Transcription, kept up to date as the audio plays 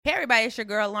Hey everybody, it's your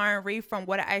girl Lauren Reed from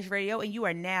Water Ice Radio, and you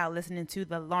are now listening to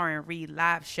the Lauren Reed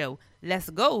Live Show. Let's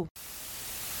go.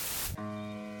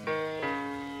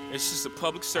 It's just a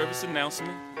public service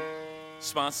announcement,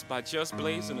 sponsored by Just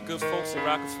Blaze and the good folks at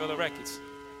Rockefeller Records.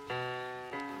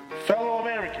 Fellow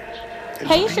Americans.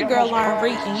 Hey, it's your girl Lauren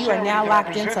Reed, and you are now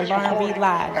locked into Lauren Reed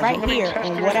Live, right here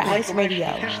on Water Ice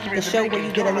Radio, the show where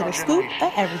you get a little scoop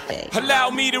of everything. Allow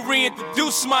me to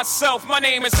reintroduce myself. My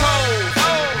name is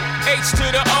Ho, H to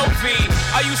the O-V.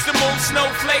 I used to move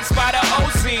snowflakes by the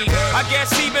OZ. I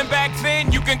guess even back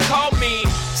then you can call me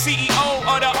CEO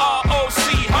of the ROC.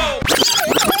 Ho.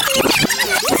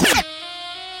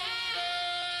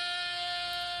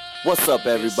 What's up,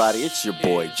 everybody? It's your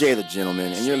boy, Jay the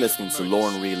Gentleman, and you're listening to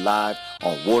Lauren Reed Live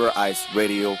on Water Ice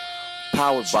Radio,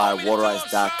 powered by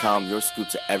WaterIce.com, your scoop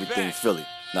to everything Philly.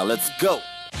 Now let's go.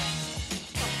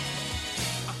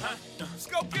 Let's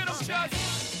go get 'em, Chuck.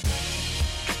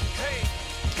 Hey,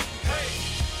 hey,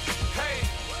 hey,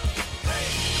 hey,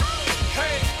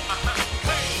 hey,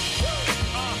 hey.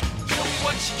 Show me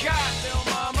what you got, little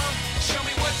mama. Show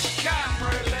me what you got,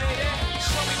 pretty lady.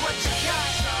 Show me what you got,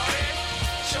 shawty.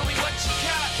 Show me what you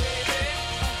got, baby.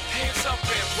 Hands up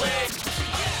and wave,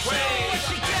 wave,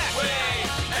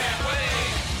 wave, and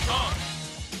wave.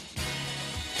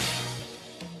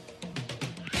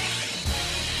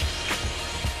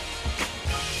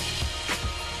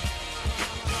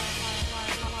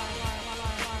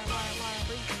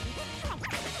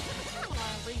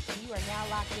 You are now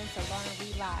locked into Lauren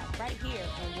Reed Live, right here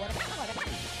on Water Ice.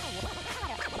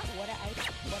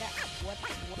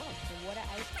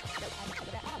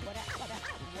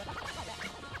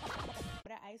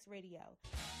 Radio.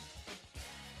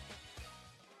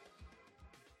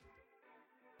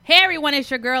 Hey everyone, it's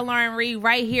your girl Lauren Reed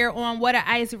right here on Water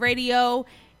Ice Radio.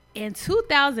 In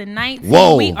 2019,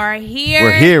 Whoa. we are here.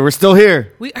 We're here. We're still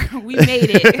here. We made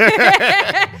it.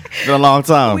 It's been a long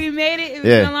time. We made it. It's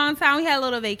Yeah. been a long time. We had a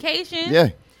little vacation. Yeah.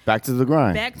 Back to the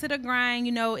grind. Back to the grind.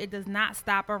 You know, it does not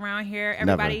stop around here.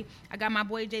 Everybody, I got my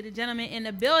boy Jay the Gentleman in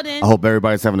the building. I hope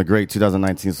everybody's having a great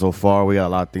 2019 so far. We got a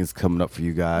lot of things coming up for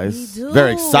you guys. We do.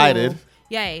 Very excited.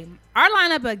 Yay. Our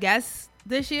lineup of guests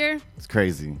this year, It's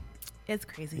crazy. it's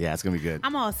crazy. Yeah, it's going to be good.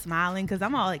 I'm all smiling because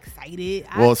I'm all excited.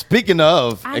 Well, speaking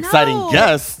of I exciting know.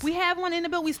 guests, We have one in the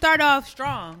building. We start off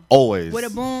strong. always. With a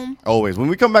boom. Always. When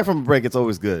we come back from a break, it's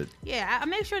always good. Yeah, I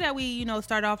make sure that we,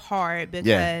 start off hard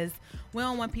because we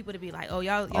don't want people to be like, oh,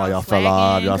 y'all fell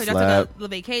off, y'all took slept. a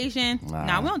vacation.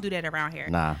 Nah. We don't do that around here.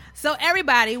 Nah. So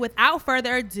everybody, without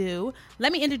further ado,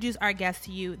 let me introduce our guest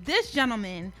to you. This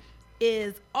gentleman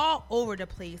is all over the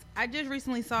place. I just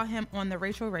recently saw him on the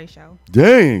Rachel Ray Show,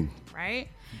 Dang. right?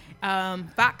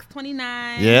 Fox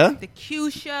 29. Yeah. The Q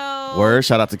Show. Word.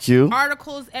 Shout out to Q.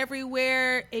 Articles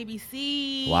everywhere.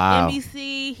 ABC. Wow.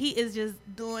 NBC. He is just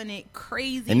doing it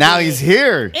crazy. And now good. he's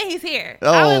here. And he's here.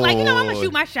 I was like, I'm Oh. going to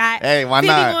shoot my shot. Hey, why See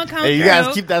if he not? gonna come Hey, you guys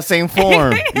through. keep that same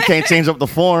form. You can't change up the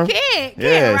form. Can't,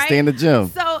 Yeah, right? stay in the gym.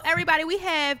 So, everybody, we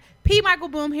have P. Michael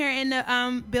Boom here in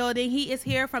the building. He is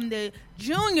here from the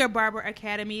Junior Barber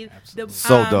Academy. The,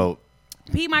 So dope.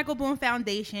 P. Michael Boom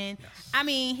Foundation. I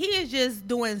mean, he is just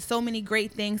doing so many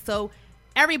great things. So,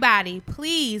 everybody,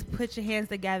 please put your hands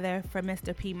together for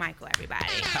Mr. P. Michael, everybody.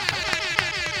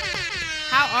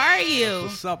 How are you?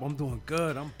 What's up? I'm doing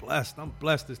good. I'm blessed. I'm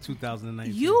blessed this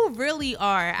 2019. You really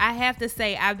are. I have to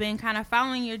say, I've been kind of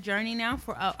following your journey now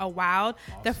for a while.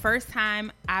 Awesome. The first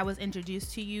time I was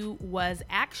introduced to you was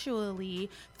actually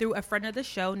through a friend of the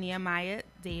show, Nehemiah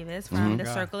Davis from the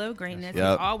Circle of Greatness. Yep.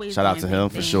 He's always Shout out to doing him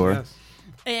big for things. sure. Yes.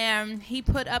 And he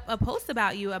put up a post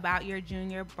about you, about your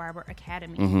Junior Barber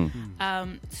Academy.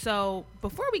 So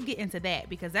before we get into that,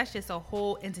 because that's just a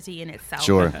whole entity in itself.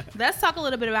 Sure. Let's talk a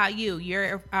little bit about you.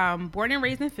 You're born and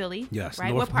raised in Philly. Yes, Right?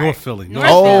 North- What part? North Philly. North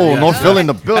Oh, Philly. North Philly in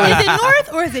the building. Is it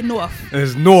North or is it North?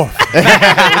 It's North. With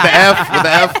the F. With the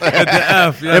F. The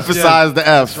F. Yes, Emphasize the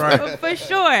F. right. For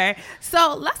sure.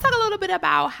 So let's talk a little bit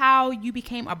about how you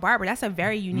became a barber. That's a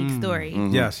very unique story.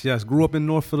 Yes. Grew up in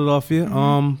North Philadelphia.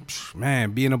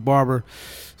 Man, being a barber.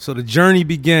 So the journey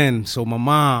began. So my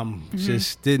mom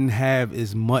just didn't have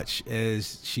as much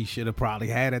as she should have probably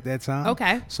had at that time.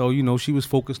 Okay. So, she was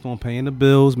focused on paying the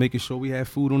bills, making sure we had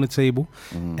food on the table.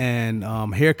 And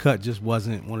haircut just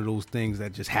wasn't one of those things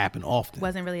that just happened often.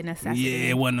 Wasn't really a necessity. Yeah,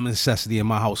 it wasn't a necessity in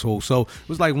my household. So it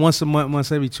was like once a month,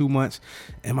 once every 2 months,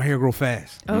 and my hair grow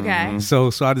fast. Okay. So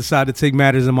I decided to take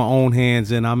matters in my own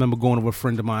hands, and I remember going over a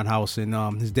friend of mine's house, and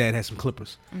his dad had some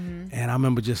clippers, and I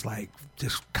remember just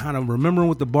kind of remembering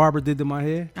what the barber did to my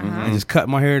hair, and just cut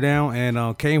my hair down,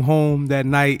 and came home that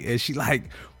night, and she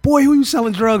boy, who you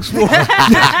selling drugs for? She's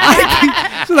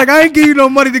like, I ain't give you no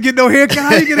money to get no haircut.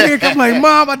 How you get a haircut? I'm like,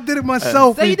 Mom, I did it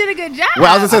myself. So you did a good job. Well,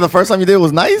 I was gonna say the first time you did it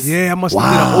was nice. Yeah, I must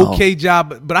have did an okay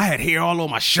job, but I had hair all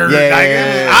over my shirt. It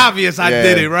was obvious I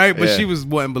did it, right? But she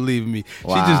wasn't believing me. She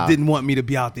just didn't want me to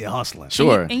be out there hustling.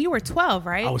 Sure. And you were 12,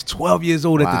 right? I was 12 years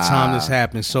old at the time this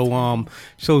happened. So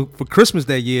so for Christmas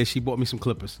that year, she bought me some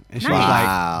clippers. And she was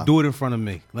like, do it in front of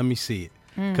me. Let me see it.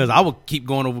 Because I would keep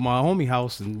going over my homie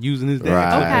house and using his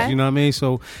dad clippers, you know what I mean?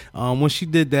 So when she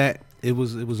did that, it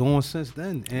was on since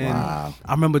then. And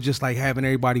I remember just like having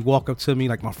everybody walk up to me,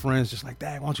 like my friends, just like,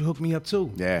 Dad, why don't you hook me up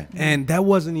too? Yeah. And that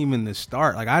wasn't even the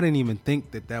start. Like I didn't even think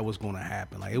that was going to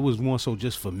happen. Like it was more so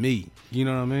just for me. You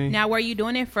know what I mean? Now, were you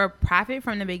doing it for profit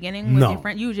from the beginning with your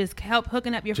friend? You just help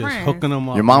hooking up your just friends. Hooking them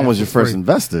up. Your mom was your first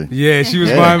investor. Yeah, she was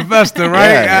my investor,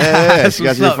 right? Yeah. That's She got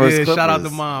what's your up. first Yeah, shout out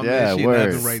clippers. to Mom. Yeah, Man, she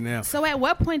word. happy right now. So at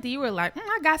what point did you were like,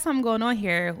 I got something going on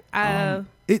here?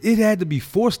 It had to be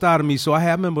forced out of me. So I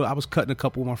remember I was cutting a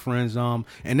couple of my friends, and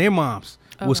their moms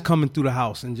was coming through the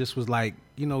house and just was like,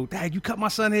 you know, Dad, you cut my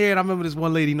son hair. And I remember this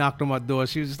one lady knocked on my door.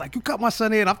 She was just like, you cut my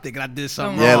son hair. And I'm thinking I did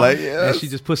something wrong. And she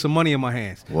just put some money in my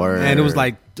hands. Word. And it was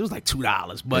like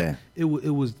 $2, but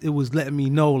it was letting me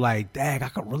know like, Dad, I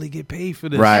could really get paid for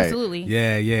this. Right. Absolutely.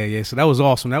 Yeah. So that was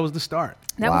awesome. That was the start.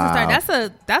 That was the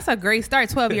start. That's a great start.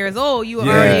 12 years old. You were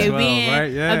already 12, being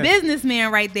right? a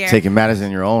businessman right there. Taking matters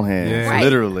in your own hands. Yeah. Right.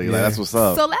 Literally. Like that's what's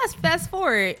up. So let's fast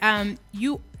forward.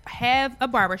 You have a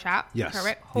barbershop, Yes.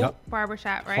 correct? Hope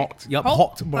Barbershop, right?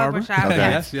 Hope Barbershop.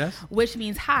 Okay. Yes. Which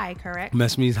means high, correct?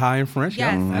 Mess means high in French.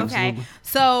 Yes. Yep. Okay. Absolutely.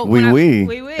 So Oui.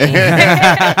 So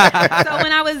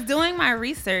when I was doing my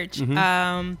research,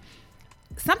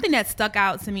 something that stuck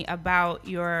out to me about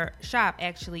your shop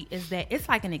actually is that it's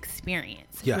like an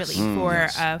experience, really,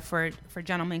 for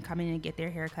gentlemen coming in and get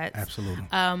their haircuts. Absolutely.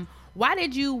 Why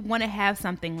did you want to have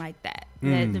something like that?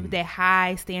 That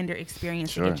high standard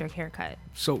experience to get your haircut?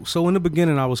 So in the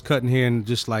beginning, I was cutting hair in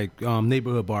just like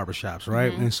neighborhood barbershops,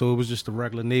 right? And so it was just a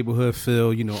regular neighborhood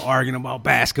feel, you know, arguing about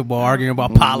basketball, arguing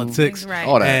about politics, Right.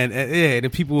 All that. and the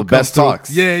people would The come best through.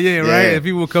 talks. Yeah, right. Yeah. And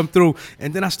people would come through,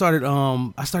 and then I started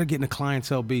getting a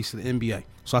clientele base to the NBA.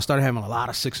 So I started having a lot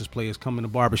of Sixers players come in the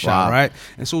barbershop, right?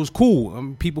 And so it was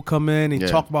cool. People come in and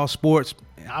talk about sports.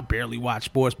 I barely watch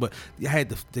sports, but I had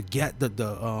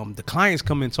the clients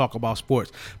come in and talk about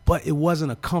sports. But it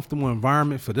wasn't a comfortable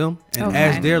environment for them. And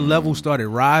as their levels started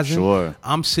rising,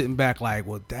 I'm sitting back like,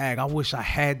 well, dag, I wish I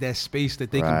had that space that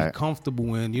they can be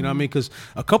comfortable in. You know what I mean? Because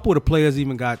a couple of the players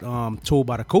even got told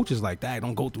by the coaches like, Dag,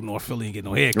 don't go through North Philly and get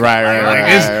no haircut.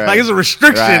 Right. It's a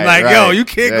restriction. Yo, you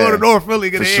can't go to North Philly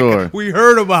and get a haircut. We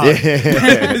heard about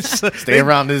it. Stay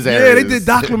around this area. Yeah, they did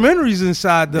documentaries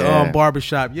inside the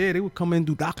barbershop. Yeah, they would come in and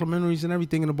do documentaries and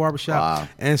everything in the barbershop. Wow.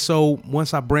 And so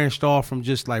once I branched off from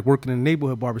just like working in a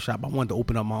neighborhood barbershop, I wanted to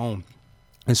open up my own.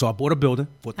 And so I bought a building,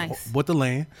 bought the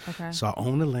land. Okay. So I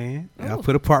own the land. And I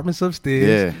put apartments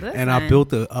upstairs. Yeah. And I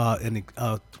built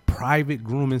a private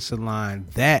grooming salon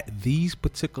that these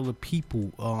particular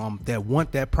people that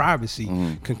want that privacy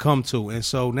can come to. And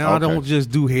so now I don't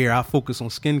just do hair. I focus on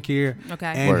skincare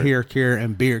and hair care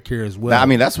and beard care as well. I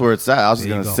mean, that's where it's at. I was just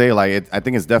going to say, like, I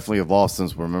think it's definitely evolved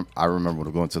since I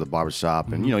remember going to the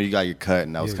barbershop and, you know, you got your cut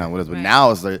and that was kind of what it is. But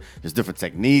now it's like, there's different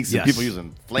techniques and people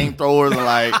using flamethrowers and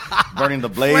like burning the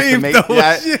blades to make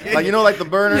like, you know, like the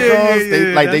burner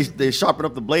cones. They sharpen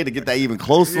up the blade to get that even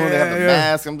closer. They have the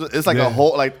mask. It's like a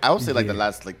whole, like, I would say like the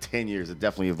last like 10 years, it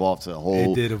definitely evolved to a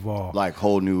whole, it did evolve, like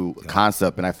whole new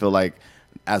concept. And I feel like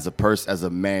as a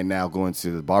man now going to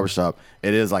the barbershop,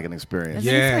 it is like an experience.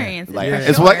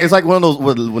 It's like one of those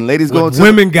when ladies go into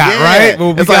women right.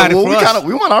 Well, we got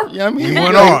we want our, you know what I mean? We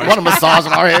want a massage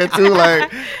on our head too.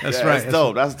 Like that's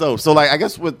right. That's dope. So like I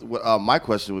guess with my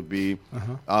question would be,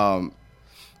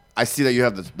 I see that you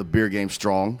have the beer game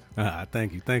strong.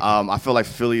 Thank you. I feel like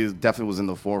Philly definitely was in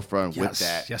the forefront with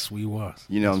that. Yes, we was.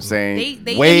 You know what I'm saying?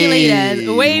 They emulated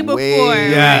us way before.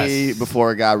 Way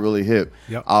before it got really hip.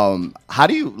 Yep. How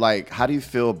do you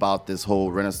feel about this whole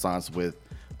renaissance with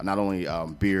not only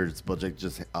beards, but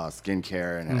just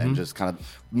skincare and just kind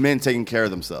of men taking care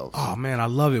of themselves? Oh man, I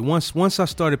love it. Once I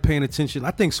started paying attention,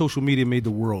 I think social media made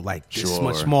the world like this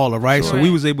much smaller, right? So we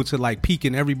was able to like peek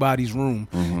in everybody's room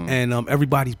and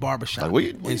everybody's barbershop. Like, what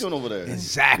you doing over there?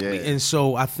 Exactly. Yeah. And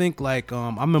so I think like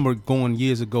I remember going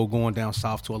down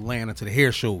south to Atlanta to the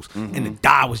hair shows, and the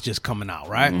dye was just coming out,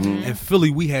 right? In Philly,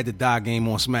 we had the dye game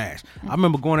on Smash. I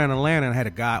remember going down to Atlanta and I had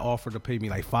a guy offer to pay me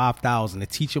like $5,000 to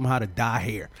teach him how to dye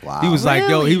hair. Wow. He was like,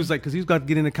 yo, Really? he was like, because he was got to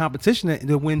get in a competition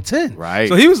to win 10. Right.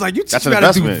 So he was like, you That's just an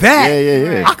got to do investment. that.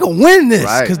 Yeah. I can win this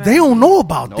Right. because they don't know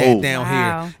about that No. down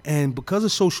Wow. here. And because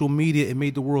of social media, it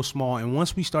made the world small. And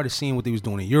once we started seeing what they was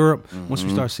doing in Europe, once we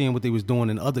started seeing what they was doing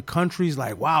in other countries,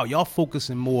 like, wow, y'all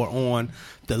focusing more on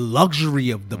the luxury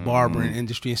of the barbering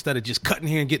industry instead of just cutting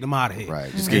hair and getting them out of here.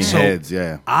 Right. Just And getting so heads.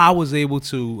 Yeah. I was able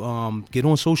to get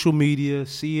on social media,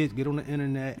 see it, get on the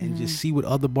internet, and just see what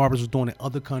other barbers was doing in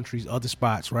other countries, other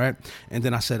spots, right? And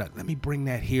then I said, let me bring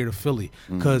that here to Philly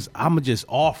because I'm going to just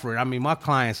offer it. I mean, my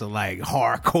clients are like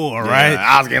hardcore, right?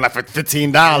 I was getting like for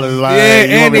 $15. Like, Yeah, you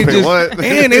want and me they to pay just what?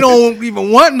 and they don't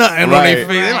even want nothing on Right. their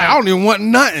face. They're like, I don't even want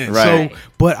nothing. Right. So,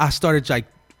 but I started like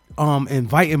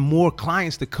inviting more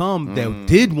clients to come that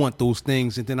did want those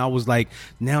things, and then I was like,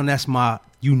 now that's my.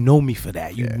 You know me for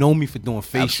that. You know me for doing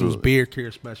facials, Absolutely. beard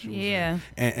care specials, Yeah.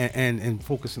 and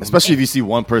focusing. Especially if you see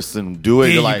one person do it,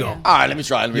 There you're you like, go. all right, let me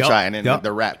try, and then Yup.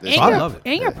 the rap. And, So I your, love it.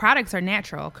 and your products are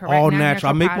natural, correct? all Not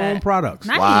natural. I make my own product. products.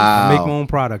 Nice. Wow. I make my own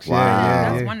products. Wow. Yeah,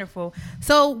 That's yeah. wonderful.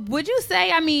 So, would you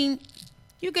say? I mean,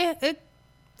 you get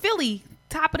Philly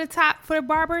top of the top for the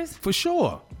barbers. For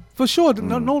sure.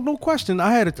 No question.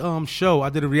 I had a show. I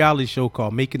did a reality show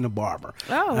called Making the Barber.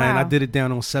 Oh, And wow. I did it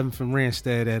down on 7th and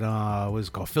Randstad at what's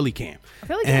it called, Philly Camp.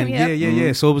 Philly Camp, and yeah.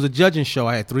 yeah. So it was a judging show.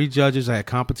 I had 3 judges. I had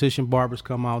competition barbers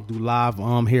come out, do live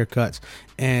haircuts.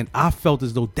 And I felt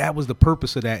as though that was the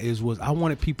purpose of that was I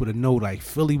wanted people to know like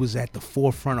Philly was at the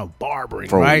forefront of barbering,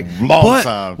 For a right? long but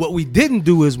time. what we didn't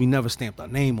do is we never stamped our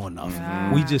name on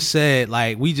nothing. We just said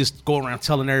like we just go around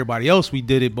telling everybody else we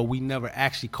did it, but we never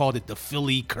actually called it the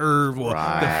Philly curve or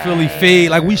the Philly fade.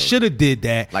 Like we should have did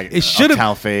that. Like it should Uptown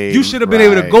have. fade. You should have been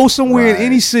able to Right, go somewhere in right.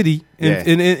 any city Yeah.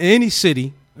 in any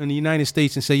city in the United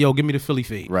States and say, yo, give me the Philly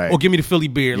fade. Right. Or give me the Philly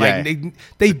beard. Yeah. Like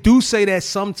they do say that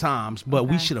sometimes, but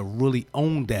we should have really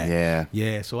owned that. Yeah.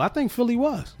 Yeah. So I think Philly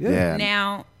was. Yeah.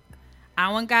 Now, I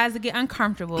don't want guys to get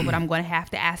uncomfortable, but I'm going to have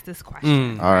to ask this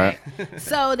question. All right.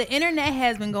 So the internet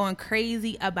has been going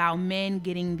crazy about men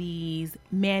getting these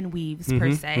man weaves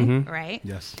per se, right?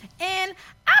 Yes. And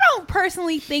I don't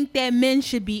personally think that men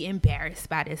should be embarrassed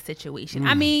by this situation.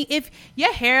 I mean, if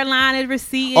your hairline is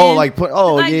receding, Oh, like put.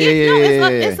 Oh, like, yeah.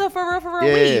 it's a for real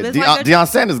Yeah. weave. It's Deion, like a, Deion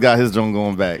Sanders got his joint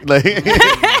going back. Like,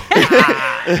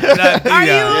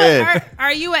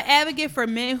 Are you an advocate for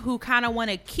men who kind of want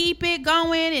to keep it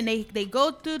going and they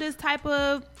go through this type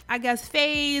of, I guess,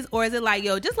 phase, or is it like,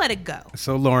 yo, just let it go?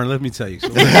 So Lauren, let me tell you. So,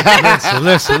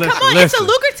 listen. Come on, it's a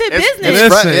lucrative business. it's Listen,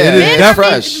 fresh. it Yeah. is Men are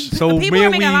definitely making- so. people are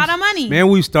making a lot of money. Man,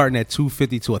 we starting at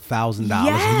 $250 to $1,000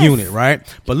 Yes. a unit, right?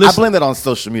 But I listen, blame that on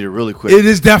social media really quick. it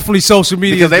is definitely social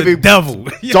media. Because they the be devil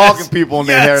dogging people on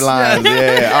their hairlines.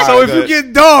 Yeah. all So right, if good. you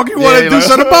get dogged, you want to Yeah, do like-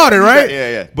 something about it, right?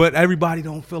 Yeah. But everybody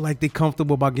don't feel like they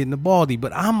comfortable about getting the baldy.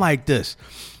 But I'm like this.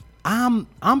 I'm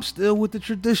still with the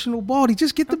traditional baldy.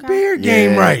 Just get the beard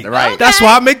game Yeah, right. right. That's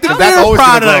why I make the Okay. beard That's always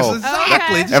gonna products. grow.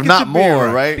 Exactly. Okay. Just If get not your beard more,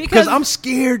 right? Because Because- I'm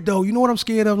scared though. You know what I'm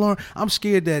scared of, Lauren? I'm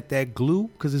scared that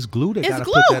glue, because it's glue. They It's gotta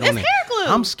glue. put that It's on there. hair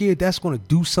glue. I'm scared that's going to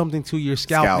do something to your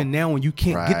scalp, and now when you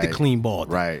can't get the Right. clean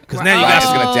bald, Right. Because now you Right. got It's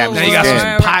gonna damage now your you got skin.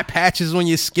 some pie patches on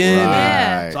your skin.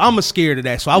 Yeah. So I'm scared of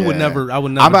that. So I would Yeah. never.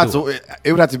 I'm do about it. to.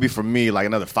 It would have to be for me like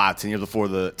another 5-10 years before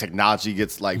the technology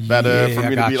gets like better Yeah, for I me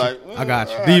to got be you. like. I got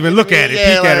you. To even look at it,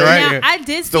 Yeah, peek at it, like- right? Now, Yeah. I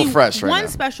did Still see fresh right one now.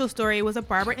 special story. It was a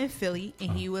barber in Philly,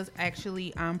 and he was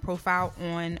actually profiled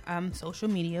on social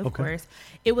media, of Okay. course.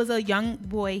 It was a young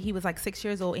boy. He was like 6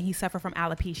 years old, and he suffered from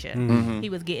alopecia. Mm-hmm. He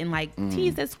was getting like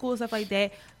teased at school, stuff like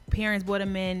that. Parents brought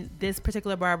him in. This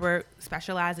particular barber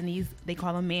specialized in these. They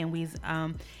call them man weaves.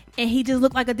 And he just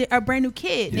looked like a brand new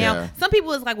kid. Yeah. Now, some people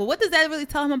was like, well, what does that really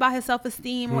tell him about his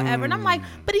self-esteem or whatever? And I'm like,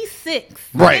 but he's 6.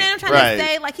 Right, You know what I'm trying right. to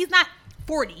say? Like, he's not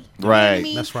 40. You know what I Right.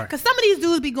 mean? That's right. Because some of these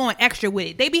dudes be going extra with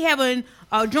it. They be having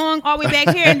a joint all the way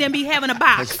back here and then be having a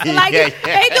box. Yeah, Like, yeah.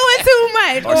 they doing too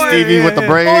much. Or Stevie with the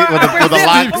braid, or with the Brazil-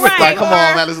 locks. right, Like, come or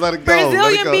on, man, let's let it go. Let it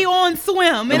Brazilian go. be on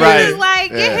swim. And Right. it's just like,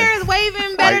 your Yeah. hair is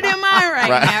waving better Like- than mine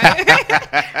right now.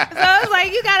 So it's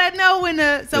like, you got to know when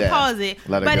to Yeah. pause it.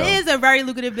 Let it But go. it is a very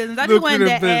lucrative business. I just wanted to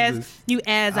Lucrative ask business. you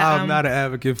as a... I'm not an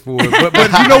advocate for it,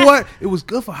 but you know what? It was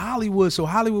good for Hollywood. So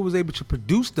Hollywood was able to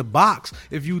produce the box.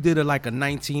 If you did like a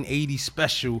 1980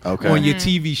 special Okay. on your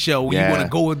TV show, where you Yeah. want to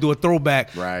go and do a throwback,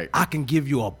 Right. I can give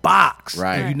you a box.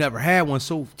 Right. If you never had one.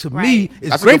 So to me, Right. it's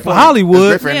That's a great good for point.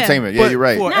 Hollywood. It's great for Yeah. entertainment. Yeah, but you're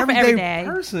right. For Not for everyday every day.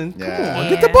 person, Yeah. come on, Yeah.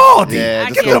 get the baldy. Yeah, I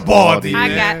just get get a it. baldy. I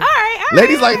man. got... All right.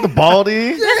 Ladies like the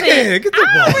baldy. Listen, Yeah, get the I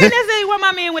don't baldy. really necessarily want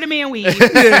my man with a man weave.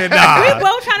 Yeah, nah. We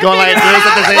both trying to Going like figure this it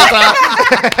at the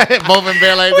out. same time. Both in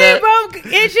bed like We that. both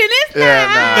itching. It's Yeah,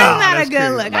 not, nah. it's not a That's good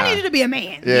crazy. look. I Nah. need you to be a man. You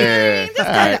know what I Yeah. mean? Just, All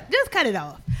cut right. it, just cut it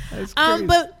off. crazy.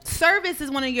 But service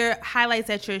is one of your highlights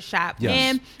at your shop. Yes.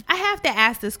 And I have to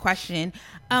ask this question.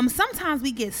 Sometimes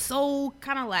we get so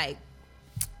kind of like,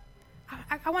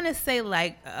 I want to say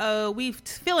like we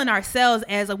feeling ourselves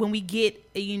as when we get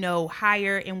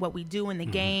higher in what we do in the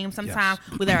game. Sometimes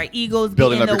with our egos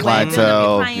Building getting up in the your way, building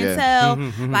up clientele.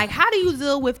 your clientele. Like, how do you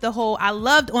deal with the whole? I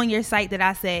loved on your site that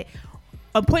I said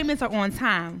appointments are on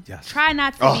time. Yes. Try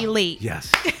not to be late. Yes.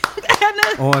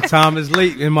 On time is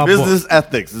late in my Business book.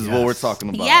 ethics is what we're talking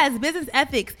about. Yes, business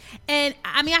ethics, and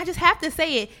I mean, I just have to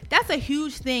say it. That's a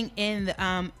huge thing in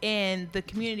the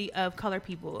community of colored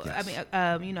people. Yes.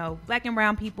 I mean, black and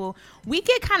brown people. We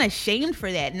get kind of shamed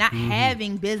for that, not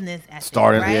having business ethics.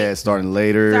 Starting right? Starting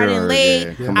later. Starting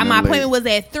late. coming My in late. appointment was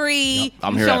at 3. Yep.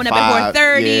 I'm You here showing at up at 5.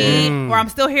 4:30, or I'm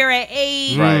still here at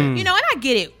 8. Right. And I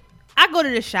get it. I go to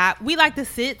the shop. We like to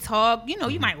sit, talk.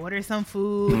 You might order some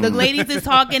food. The ladies is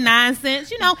talking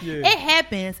nonsense. It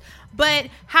happens. But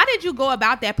how did you go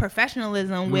about that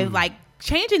professionalism with like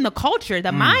changing the culture, the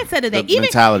mindset of that, The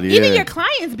mentality, even yeah. your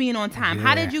clients being on time?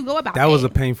 How did you go about that? That was a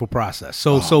painful process.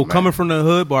 So coming from the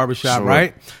hood barbershop, Sure.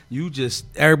 right? You just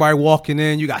everybody walking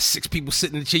in, you got 6 people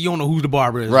sitting in the chair. You don't know who the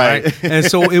barber is, Right. right? And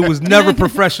so it was never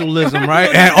professionalism,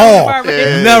 right? At all.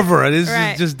 Yeah. Never. This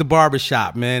Right. is just the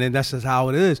barbershop, man, and that's just how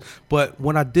it is. But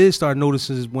what I did start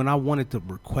noticing is when I wanted to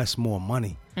request more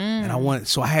money. And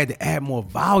I had to add more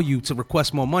value to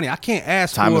request more money. I can't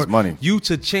ask Time for is money. you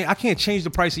to change. I can't change the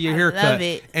price of your I haircut, love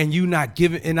it. and you not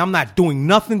giving, and I'm not doing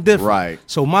nothing different. Right.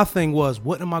 So my thing was,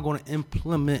 what am I going to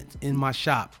implement in my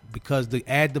shop? Because to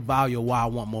add the value of why I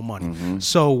want more money.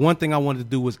 So one thing I wanted to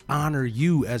do was honor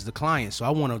you as the client. So I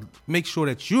want to make sure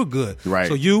that you're good. Right.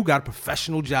 So you got a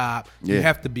professional job. Yeah. You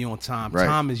have to be on time. Right.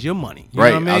 Time is your money. You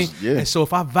Right. know what I mean? Yeah. And so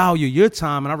if I value your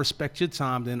time and I respect your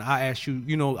time, then I ask you,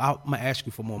 I'm going to ask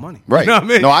you for more money. Right. You know what I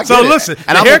mean? No, I so get it. listen,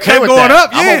 And the I'm haircut okay with going that. up,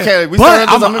 I'm yeah. okay. We But started this,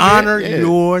 I'm I'm going to gonna honor be- yeah.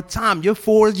 your time. Your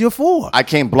 4 is your 4. I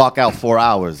can't block out 4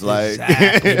 hours. Like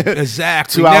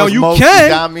Exactly. 2 Now hours you most, can, you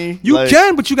got me? you Like-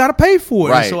 can, but you got to pay for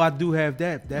it. Right. And so I do have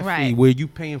that Right. fee where you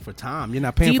paying for time. You're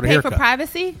not Do paying you for the pay haircut. for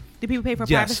privacy? Do people pay for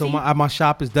Yes. privacy? So my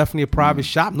shop is definitely a private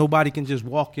shop. Nobody can just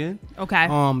walk in. Okay.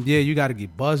 Yeah, you got to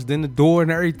get buzzed in the door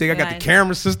and everything. I got the Nice.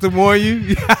 camera system on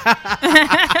you.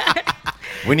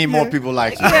 we need more people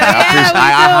like you. Yeah, I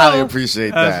we highly do.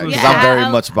 appreciate That's that what's because up. I'm very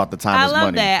I- much about the time I is love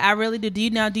money. that. I really do. Do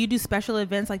you do special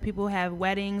events like people have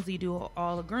weddings? Do you do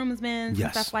all the groomsmen and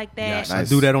Yes. stuff like that? Yes, Nice. I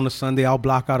do that on a Sunday. I'll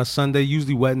block out a Sunday.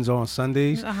 Usually weddings are on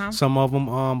Sundays. Uh-huh. Some of them,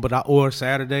 or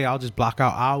Saturday. I'll just block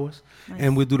out hours,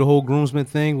 and we'll do the whole groomsmen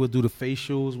thing. We'll do the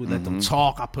facials. We let them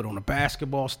talk. I put on the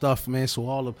basketball stuff, man. So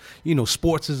all of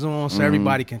sports is on, so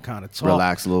everybody can kind of talk,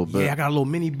 Relax a little bit. Yeah, I got a little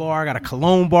mini bar. I got a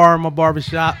cologne bar in my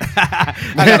barbershop.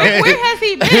 I got a, Where has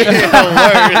he been?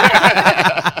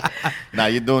 Nah,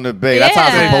 you're doing it big. That's how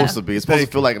it's Yeah. supposed to be. It's supposed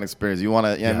to feel like an experience. You want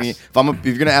to, you know what I mean? If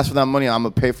you're gonna ask for that money, I'm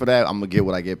gonna pay for that. I'm gonna get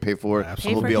what I get paid for. I'm Pay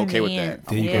gonna for be okay with that.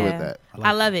 convenience. I'm okay with that.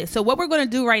 I love it. So what we're going to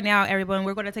do right now, everyone,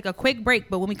 we're going to take a quick break.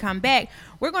 But when we come back,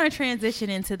 we're going to transition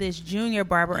into this Junior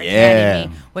Barber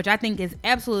Academy, which I think is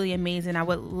absolutely amazing. I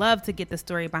would love to get the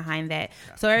story behind that.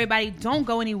 So everybody, don't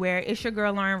go anywhere. It's your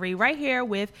girl, Lauren Reed, right here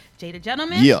with Jay the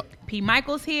Gentleman. Yeah. P.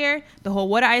 Michael's here. The whole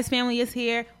Water Ice family is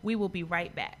here. We will be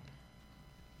right back.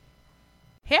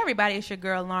 Hey everybody, it's your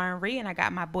girl Lauren Reed, and I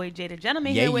got my boy Jay the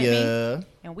Gentleman here with me.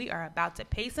 And we are about to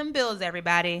pay some bills,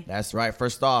 everybody. That's right.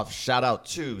 First off, shout out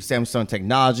to Samsung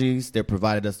Technologies. They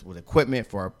provided us with equipment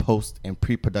for our post and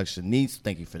pre-production needs.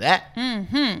 Thank you for that.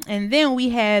 And then we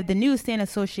have the Newsstand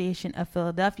Association of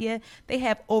Philadelphia. They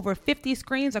have over 50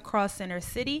 screens across Center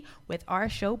City with our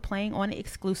show playing on it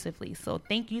exclusively. So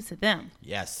thank you to them.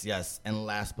 Yes, yes. And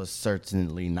last but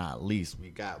certainly not least, we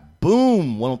got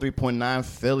Boom 103.9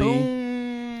 Philly.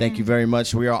 Boom. Thank you very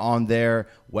much. We are on their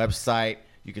website.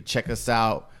 You can check us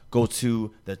out. Go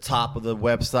to the top of the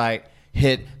website.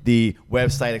 Hit the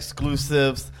website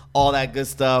exclusives. All that good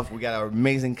stuff. We got our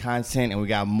amazing content, and we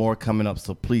got more coming up.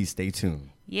 So please stay tuned.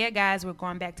 Yeah, guys, we're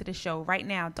going back to the show right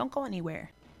now. Don't go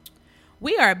anywhere.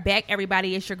 We are back,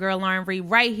 everybody. It's your girl, Lauren Reed,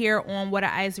 right here on Water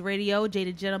Ice Radio. Jay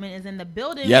the Gentleman is in the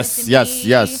building. Yes, with yes, me.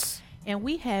 yes. And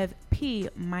we have P.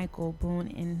 Michael Boone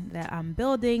in the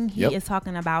building. He Yep. is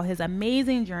talking about his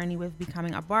amazing journey with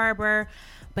becoming a barber.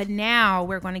 But now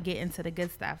we're going to get into the good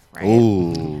stuff, right?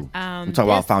 Ooh. I'm talking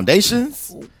about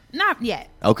foundations? Not yet.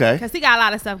 Okay. Because he got a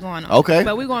lot of stuff going on. Okay.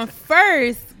 But we're going to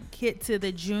first get to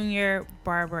the Junior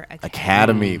Barber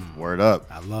Academy. Word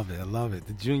up. I love it. I love it.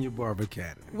 The Junior Barber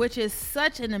Academy. which is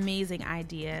such an amazing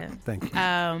idea. Thank you.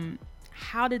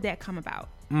 How did that come about?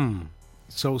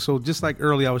 So just like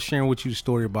earlier, I was sharing with you the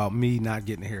story about me not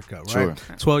getting a haircut, right?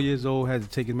 Sure. 12 years old, had to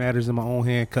take matters in my own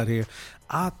hand, cut hair.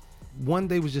 I one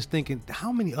day was just thinking,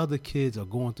 how many other kids are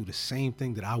going through the same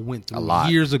thing that I went through lot.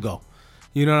 years ago?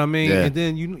 You know what I mean? Yeah. And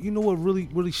then you know what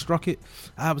really struck it?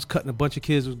 I was cutting a bunch of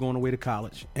kids who was going away to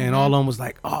college, and all of them was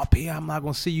like, "Oh, P, I'm not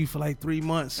gonna see you for like 3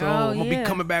 months, so I'm gonna be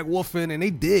coming back woofing." And they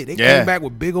did. They came back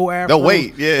with big old afros. They'll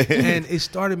wait, yeah. And it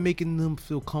started making them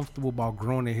feel comfortable about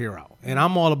growing their hair out. And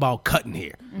I'm all about cutting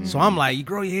hair, so I'm like, "You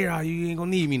grow your hair out, you ain't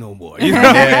gonna need me no more." You know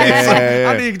what I mean? So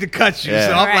I need to cut you. Yeah.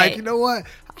 So I'm Right. like, you know what?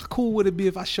 How cool would it be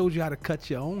if I showed you how to cut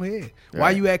your own hair while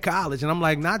Right. you at college? And I'm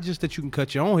like, not just that you can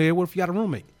cut your own hair. What if you got a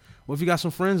roommate? What if you got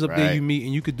some friends up there Right. you meet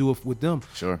and you could do it with them?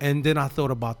 Sure. And then I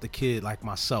thought about the kid like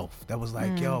myself that was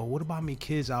like, yo, what about me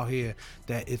kids out here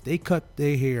that if they cut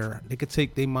their hair, they could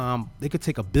take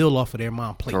a bill off of their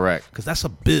mom plate. Correct. Because that's a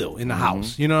bill in the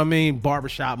house. You know what I mean?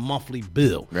 Barbershop monthly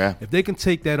bill. Yeah. If they can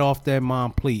take that off their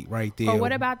mom plate right there. Or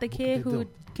what about the kid could they who do?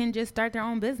 can just start their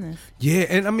own business? Yeah,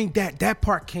 and I mean that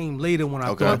part came later when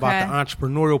I Okay. thought about Okay. the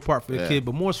entrepreneurial part for the Yeah. kid,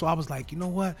 but more so I was like, you know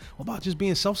what about just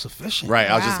being self-sufficient? Right,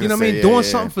 I was just You know gonna what I say, mean? yeah, Doing yeah,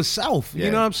 something yeah. for self. Yeah.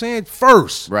 You know what I'm saying?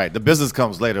 First. Right. The business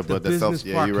comes later, but the business self.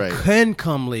 Yeah, part you're right. can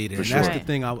come later. For And that's sure. the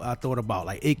thing I thought about.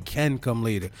 Like, it can come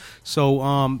later. So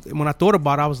when I thought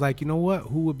about it, I was like, you know what?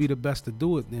 Who would be the best to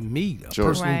do it than me? A Sure.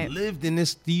 person Right. who lived in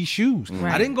these shoes.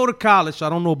 Right. I didn't go to college, so I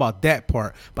don't know about that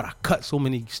part, but I cut so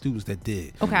many students that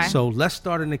did. Okay. So let's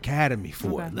start an academy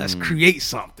for it. Okay. Let's create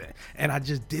something. And I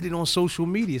just did it on social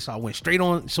media. So I went straight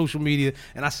on social media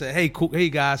and I said, hey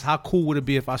guys, how cool would it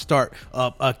be if I start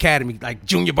a academy like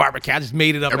Junior Barber Academy? I just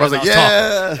made it up. Everybody's as I like, was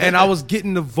yeah. talking. And I was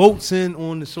getting the votes in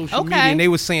on the social media, Okay. and they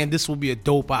were saying this will be a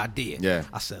dope idea. Yeah.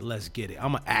 I said, let's get it.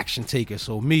 I'm an action taker.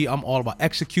 So I'm all about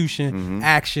execution,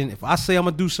 action. If I say I'm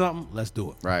going to do something, let's do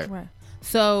it. Right. Right.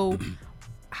 So,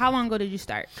 how long ago did you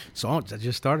start? So I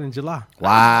just started in July.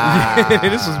 Wow.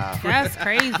 This was That's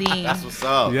crazy. That's what's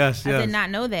up. yes. I did not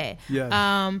know that.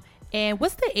 Yes. And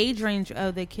what's the age range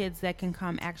of the kids that can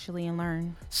come actually and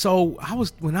learn? So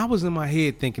when I was in my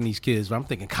head thinking these kids, I'm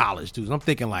thinking college dudes. I'm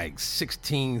thinking like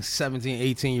 16,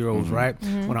 17, 18-year-olds, right?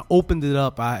 When I opened it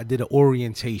up, I did an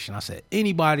orientation. I said,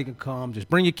 anybody can come. Just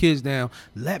bring your kids down.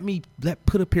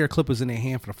 Put a pair of clippers in their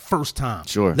hand for the first time.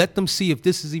 Sure. Let them see if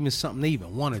this is even something they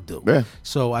even want to do. Yeah.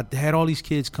 So I had all these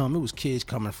kids come. It was kids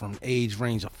coming from age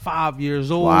range of 5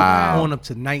 years old Wow. on up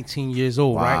to 19 years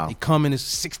old, Wow. right? They come in, it's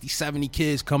 60, 70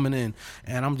 kids coming in.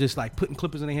 And I'm just like putting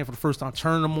clippers in their hand for the first time,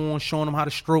 turning them on, showing them how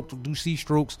to stroke, do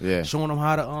C-strokes, Yeah. showing them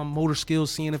how to motor skills,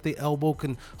 seeing if their elbow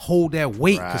can hold that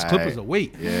weight, because Right. clippers are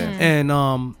weight. Yeah. And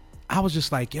I was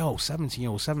just like, yo,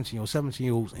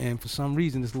 17-year-olds. And for some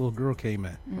reason, this little girl came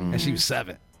in, and she was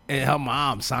 7. And her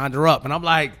mom signed her up. And I'm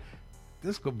like,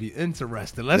 this could be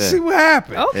interesting. Let's Yeah. see what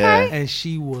happens. Okay. Yeah. And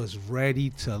she was ready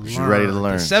to learn. She ready to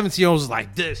learn. The 17-year-olds was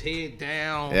like this, head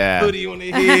down, Yeah. hoodie on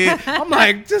their head. I'm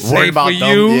like, this Worried ain't about for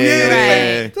them. you.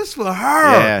 Yeah. This for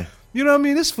her. Yeah. You know what I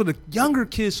mean? This for the younger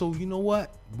kids. So you know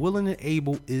what? Willing and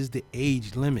able is the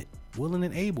age limit. Willing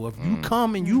and able. If you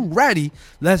come and you ready,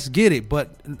 let's get it.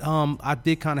 But I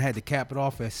did kind of had to cap it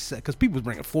off because people was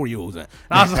bringing 4-year-olds in. And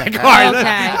I was like, all right,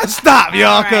 Okay. let's stop,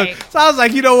 y'all. 'cause- Right. So I was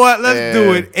like, you know what? Let's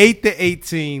do Yeah. it. 8 to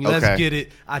 18. Let's Okay. get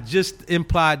it. I just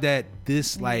implied that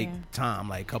this Yeah. time,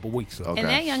 like a couple weeks ago. Okay. And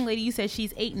that young lady, you said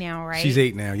she's 8 now, right? She's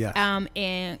 8 now, yeah.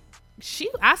 And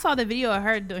I saw the video of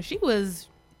her doing.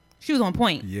 She was on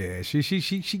point. Yeah, she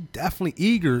definitely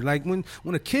eager. Like when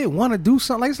a kid want to do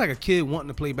something, like it's like a kid wanting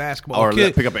to play basketball, Or a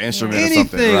kid, pick up an instrument or anything.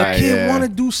 something. Right, a kid yeah. want to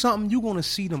do something, you're gonna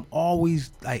see them always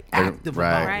like active Right.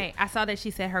 about it. Right. I saw that she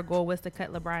said her goal was to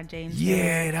cut LeBron James.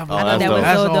 Yeah, that was, I Oh, thought that was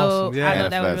that's so awesome. dope. Yeah. I thought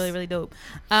that was That's- really, really dope.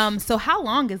 So how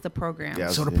long is the program? Yeah.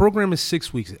 So the program is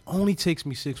 6 weeks. It only takes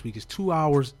me 6 weeks. It's 2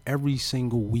 hours every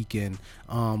single weekend.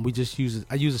 I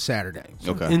use a Saturday.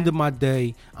 So Okay. end of my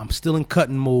day, I'm still in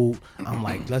cutting mode. I'm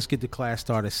like, let's get the class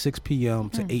started at 6 p.m.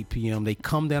 to 8 p.m. They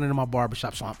come down into my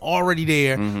barbershop, so I'm already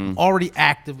there, already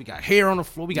active. We got hair on the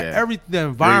floor. We got Yeah. everything. The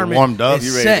environment warmed up, is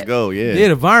you ready to set. go, yeah. Yeah,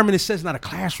 the environment is set. It's not a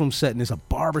classroom setting. It's a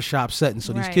barbershop setting.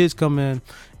 So these Right. kids come in,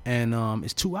 and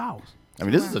it's 2 hours. I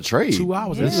mean, this is a trade. 2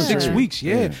 hours. Yeah. This is 6 weeks.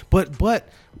 Yeah. Yeah. But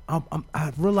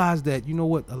I realized that, you know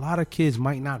what, a lot of kids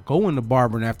might not go into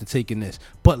barbering after taking this,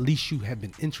 but at least you have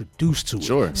been introduced to it.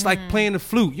 Sure. It's like playing the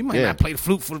flute. You might Yeah. not play the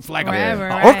flute for like Forever,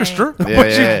 an right. orchestra,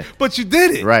 Yeah, but you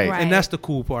did it. Right. Right. And that's the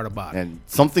cool part about it. And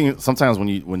sometimes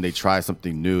when they try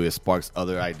something new, it sparks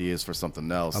other ideas for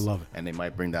something else. I love it. And they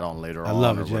might bring that on later I on.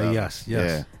 love or it, Jay. whatever. Yes.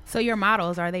 Yeah. So your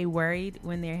models, are they worried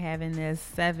when they're having this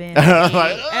 7?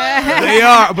 They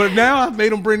are, but now I've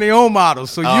made them bring their own models.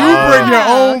 So you Oh. bring your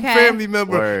own Okay. family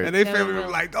member Word. And they family were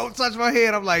like, don't touch my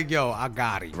head. I'm like, yo, I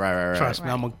got him. Right. Trust me,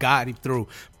 I'm going to guide him through.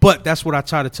 But that's what I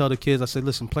try to tell the kids. I say,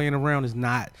 listen, playing around is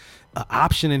not an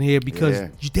option in here because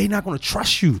they not going to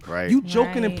trust you. Right. You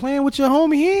joking and playing with your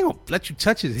homie, he ain't going to let you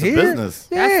touch his hair. Business.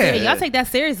 Yeah. Y'all take that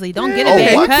seriously. Don't get Oh, a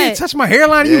bad you cut. can't touch my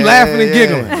hairline. You laughing and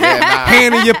giggling.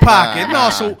 Hand in your pocket. Nah.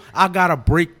 So I gotta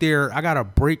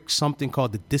break something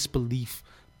called the disbelief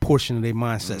portion of their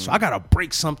mindset. So I gotta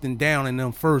break something down in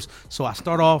them first. So I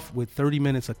start off with 30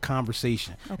 minutes of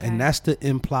conversation, and that's to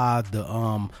imply the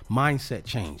mindset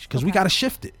change because we gotta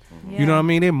shift it. You know what I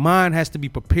mean? Their mind has to be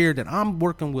prepared that I'm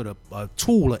working with a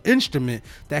tool, an instrument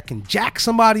that can jack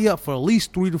somebody up for at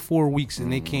least 3 to 4 weeks,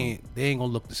 and they ain't gonna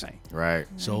look the same. Right.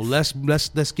 So let's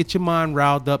get your mind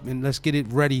riled up and let's get it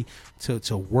ready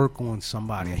to work on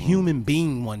somebody, a human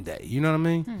being one day. You know what I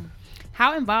mean?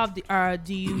 How involved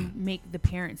do you make the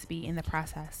parents be in the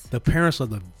process? The parents are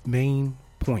the main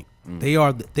point. They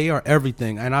are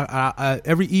everything. And I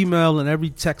every email and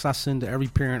every text I send to every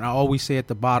parent, I always say at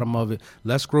the bottom of it,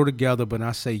 let's grow together. But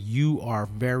I say you are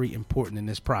very important in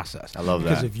this process. I love that.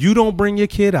 Because if you don't bring your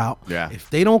kid out, if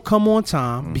they don't come on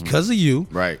time because of you,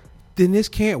 Right. then this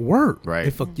can't work. Right.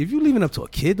 If you leaving up to a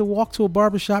kid to walk to a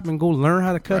barbershop and go learn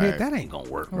how to cut hair, that ain't gonna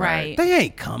work. Right. They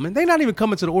ain't coming. They not even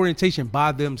coming to the orientation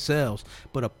by themselves.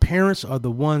 But the parents are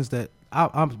the ones that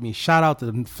I mean, shout out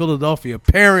to the Philadelphia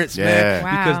parents, man,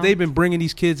 Wow. because they've been bringing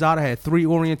these kids out. I had 3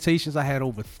 orientations. I had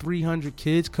over 300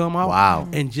 kids come out. Wow.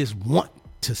 And just want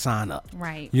to sign up.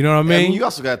 Right. You know what I mean? you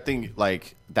also got to think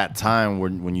like that time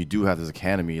when you do have this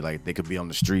academy, like they could be on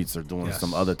the streets or doing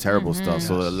some other terrible stuff.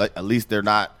 So at least they're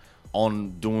not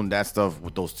on doing that stuff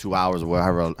with those 2 hours or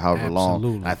however long.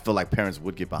 Absolutely. I feel like parents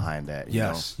would get behind that.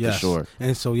 Yes, for sure.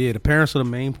 And so the parents are the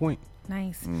main point.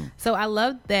 Nice. So I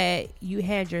love that you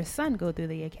had your son go through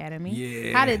the academy.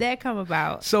 Yeah. How did that come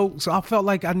about? So I felt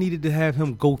like I needed to have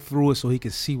him go through it so he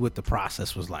could see what the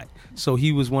process was like. So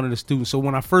he was one of the students. So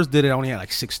when I first did it, I only had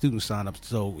like 6 students sign up.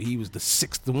 So he was the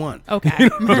 6th one. Okay.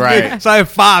 Right. So I had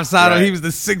 5 sign up. Right. He was the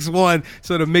 6th one.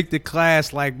 So to make the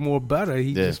class like more better,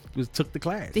 he just took the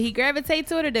class. Did he gravitate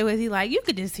to it, or was he like, you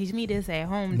could just teach me this at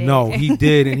home, Dad? No, he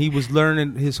did, and he was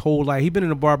learning his whole life. He's been in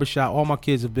the barbershop. All my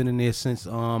kids have been in there since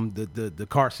the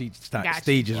car seat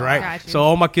stages, right? Got you. So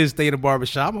all my kids stay in the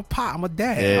barbershop. I'm a pop, I'm a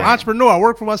dad, I'm an Yeah. entrepreneur. I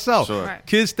work for myself. Sure. Right.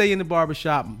 Kids stay in the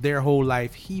barbershop their whole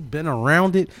life. He been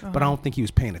around it, but I don't think he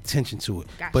was paying attention to it.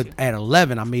 Got But you. at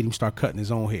 11, I made him start cutting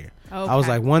his own hair. I was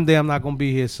Okay. like, one day I'm not going to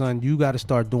be here, son. You got to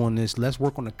start doing this. Let's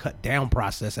work on the cut down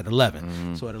process at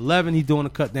 11. So at 11, he's doing the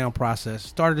cut down process.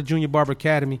 Started the Junior Barber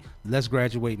Academy. Let's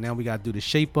graduate. Now we got to do the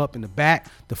shape up in the back,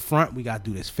 the front. We got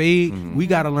to do this fade. We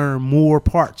got to learn more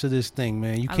parts of this thing,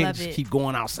 man. You I can't love just it. keep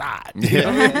going outside.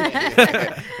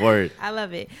 Word. I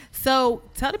love it. So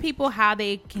tell the people how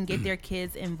they can get their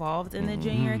kids involved in the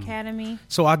Junior Academy.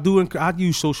 So I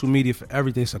use social media for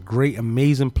everything. It's a great,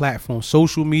 amazing platform.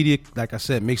 Social media, like I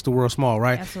said, makes the world small,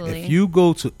 right? Absolutely. If you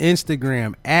go to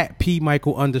Instagram at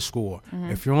 @PMichael_,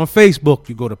 if you're on Facebook,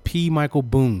 you go to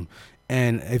PMichaelBoom.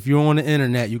 And if you're on the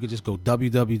internet, you can just go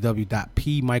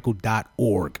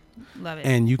www.pmichael.org. Love it.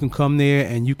 And you can come there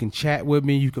and you can chat with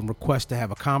me. You can request to have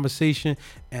a conversation,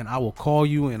 and I will call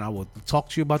you and I will talk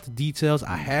to you about the details.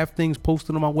 I have things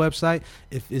posted on my website.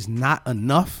 If it's not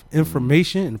enough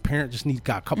information and the parent just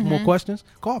got a couple more questions,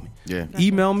 call me. Yeah.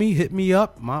 Email me, hit me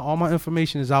up. All my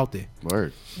information is out there.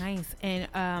 Word. Nice. And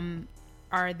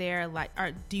are there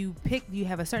do you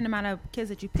have a certain amount of kids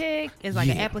that you pick? Is like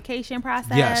an application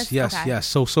process? Yes. Okay.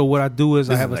 So what I do is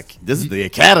I have This is the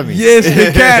academy. Yes, the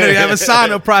academy. I have a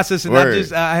sign-up process, and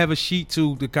Word. I have a sheet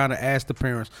to kind of ask the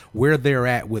parents where they're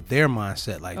at with their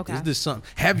mindset. Like, Okay. is this something?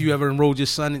 Have you ever enrolled your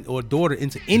son or daughter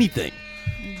into anything?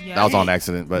 Yeah. That was on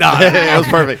accident, but that was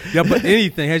perfect. Yeah, but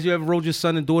anything. Has you ever enrolled your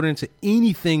son and daughter into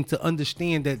anything to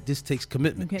understand that this takes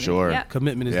commitment? Okay. Sure. Yep.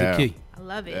 Commitment is Yeah. the key. I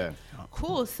love it. Yeah.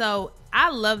 Cool. So I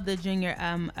love the Junior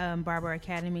Barber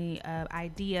Academy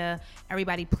idea.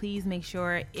 Everybody, please make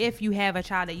sure if you have a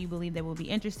child that you believe that will be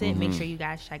interested, make sure you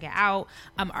guys check it out.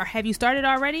 Or have you started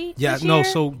already? Yeah, this no. year?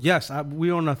 So yes,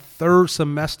 we're on a 3rd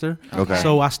semester. Okay.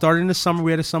 So I started in the summer.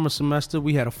 We had a summer semester.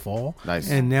 We had a fall. Nice.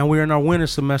 And now we're in our winter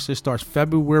semester. It starts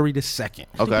February the 2nd.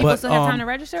 Okay. People But, still have time to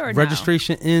register or no?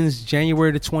 registration ends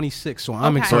January the 26th. So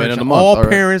I'm Okay. So end of encouraging the month. all All right.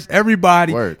 parents,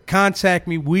 everybody, Word. contact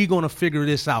me. We're gonna figure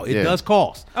this out. It Yeah. does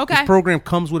cost. Okay. This program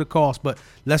comes with a cost, but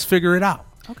let's figure it out.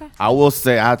 Okay. I will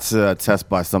say I had to attest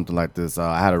by something like this.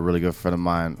 I had a really good friend of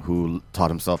mine who taught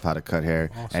himself how to cut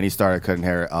hair, and he started cutting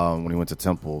hair when he went to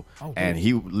Temple, and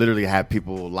he literally had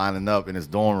people lining up in his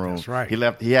dorm room. That's right.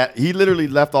 He literally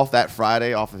left off that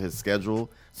Friday off of his schedule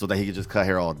so that he could just cut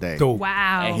hair all day. Dope.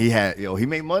 Wow. And he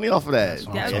made money off of that. what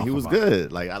I'm And talking he was about.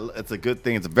 good. Like it's a good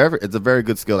thing. It's a very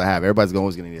good skill to have. Everybody's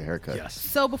always gonna need a haircut. Yes.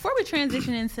 So before we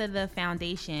transition into the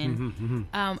foundation,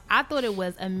 I thought it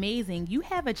was amazing. You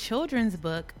have a children's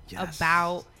book Yes.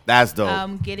 about That's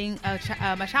dope. getting a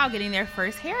child getting their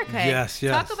first haircut. Yes,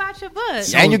 yes. Talk about your book.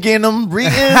 And you're getting them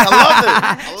reading. I love it.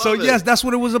 I love So it. yes, that's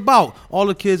what it was about. All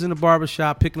the kids in the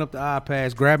barbershop picking up the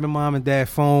iPads, grabbing mom and dad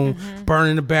phone,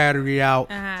 burning the battery out,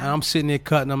 and I'm sitting there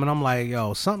cutting them, and I'm like,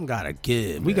 yo, something gotta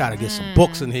give. We gotta get some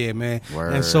books in here, man.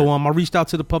 Word. And so I reached out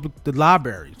to the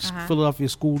library, Philadelphia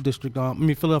School District,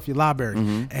 Philadelphia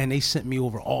Library, and they sent me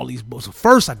over all these books. So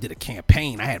first, I did a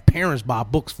campaign. I had parents buy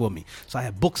books for me, so I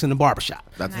had books in the barbershop.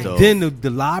 That's Nice. dope. Then the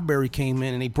library came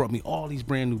in and they brought me all these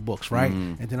brand new books, right?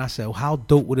 And then I said, well, how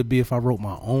dope would it be if I wrote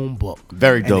my own book?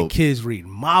 Very and dope. the kids read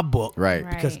my book, Right.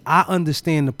 Because Right. I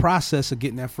understand the process of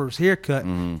getting that first haircut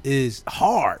is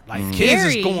hard. Like kids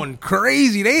Very. is going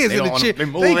crazy. They is They in the don't shit.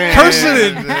 wanna- They they moving. cursing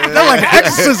it. They're like an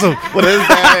exorcism. What is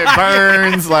that? It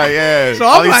burns. Like, yeah. So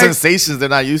all I'm these like- sensations they're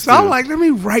not used So to. I'm like, let me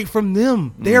write from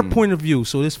them, their point of view.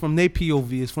 So it's from their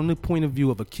POV. It's from the point of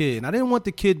view of a kid. And I didn't want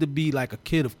the kid to be like a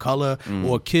kid of color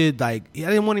or a kid like, I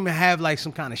didn't want him to have like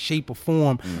some kind of shape or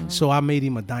form. So I made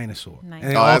him a dinosaur. Nice.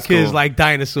 And Oh, all that's kids cool. like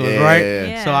dinosaurs, Yeah, right? yeah,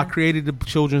 yeah. So I created the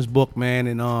children's book, man.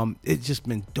 And it's just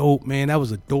been dope, man. That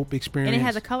was a dope experience. And it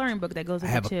has a coloring book that goes I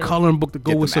with have it a too. coloring book to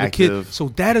go Get with them so the kids. active. So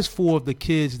that is for the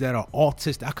kids that are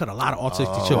autistic. I cut a lot of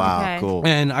autistic children. Wow, Okay. cool.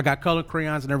 And I got color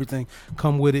crayons and everything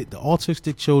come with it. The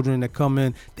autistic children that come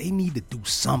in, they need to do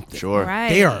something. Sure. Right.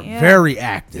 They are yeah. very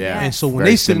active. Yeah. And so when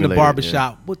Very they sit in the stimulated,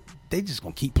 barbershop, they just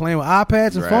gonna keep playing with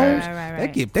iPads and Right. phones.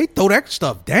 Right. They throw that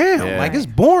stuff down. Yeah. Like it's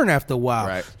boring after a while.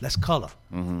 Right. Let's color.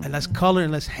 And let's color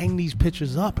and let's hang these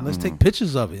pictures up and let's take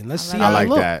pictures of it and let's see love how I like it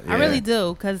look. that. I really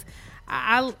do because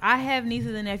I have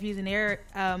nieces and nephews and they're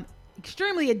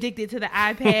extremely addicted to the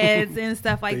iPads and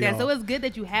stuff like They that. are. So it's good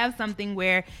that you have something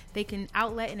where they can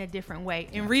outlet in a different way.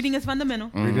 And reading is fundamental.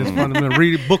 Read this fundamental.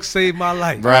 Read a book saved my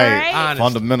life. Right. Right. Honest.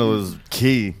 Fundamental is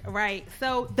key. Right.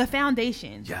 So the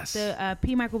foundation, Yes. the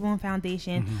P. Michael Boone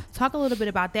Foundation, talk a little bit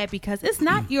about that because it's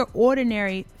not your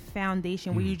ordinary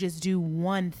foundation where you just do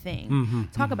one thing.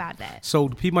 Talk about that. So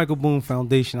the P. Michael Boone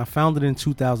Foundation, I founded it in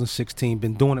 2016.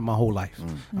 Been doing it my whole life.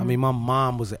 I mean, my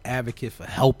mom was an advocate for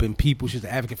helping people. She was an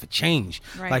advocate for change.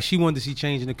 Right. Like she wanted to see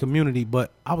change in the community,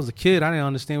 but I was a kid. I didn't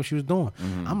understand what she was doing.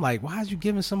 I'm like, why is you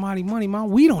giving somebody money, Mom?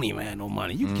 We don't even have no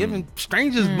money. You giving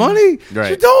strangers money? What you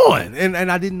Right. doing?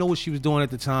 And I didn't know what she was doing at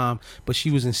the time, but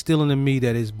she was instilling in me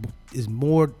that is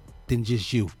more than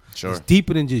just you. Sure. It's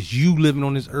deeper than just you living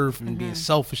on this earth and being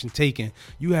selfish and taking.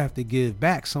 You have to give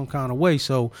back some kind of way.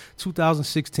 So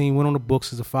 2016 went on the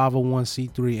books as a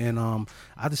 501c3 and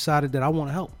I decided that I want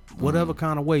to help whatever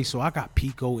kind of way. So I got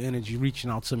Pico Energy reaching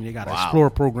out to me. They got an Wow. Explorer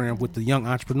program with the young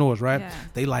entrepreneurs, right? Yeah.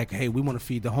 They like, hey, we want to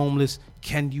feed the homeless.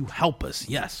 Can you help us?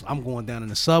 Yes. I'm going down in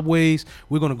the subways.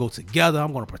 We're going to go together.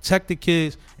 I'm going to protect the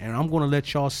kids and I'm going to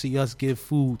let y'all see us give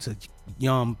food to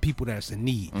young people that's in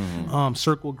need.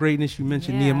 Circle of Greatness, you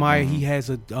mentioned Yeah. Nehemiah. He has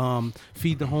a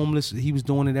feed the homeless. He was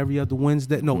doing it every other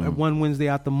Wednesday. No, one Wednesday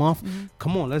out the month.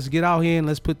 Come on, let's get out here and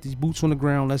let's put these boots on the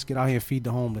ground. Let's get out here and feed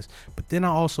the homeless. But then I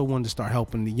also wanted to start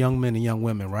helping the young men and young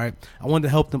women, right? I wanted to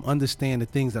help them understand the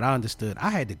things that I understood. I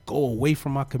had to go away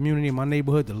from my community and my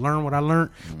neighborhood to learn what I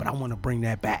learned, but I want to bring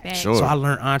that back. Back. Sure. So I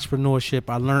learned entrepreneurship.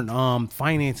 I learned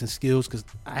financing skills because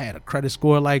I had a credit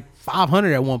score like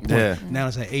 500 at one point. Yeah. Now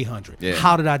it's at 800. Yeah.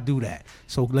 How did I do that?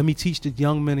 So let me teach the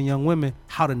young men and young women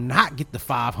how to not get the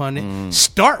 500.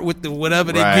 Start with the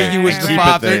whatever they Right. give you, which Right, the right.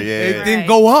 500, Keep it there, yeah. and then Right.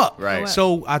 go up. Right.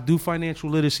 So I do financial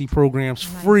literacy programs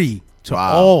free to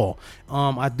Wow. all.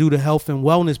 I do the health and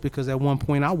wellness because at one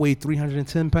point I weighed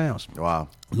 310 pounds. Wow.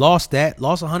 Lost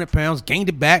 100 pounds, gained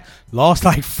it back, lost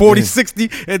like 40, 60,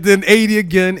 and then 80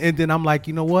 again. And then I'm like,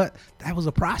 you know what? That was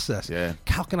a process. Yeah.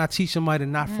 How can I teach somebody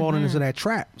to not fall into that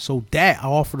trap? So that I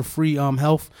offer the free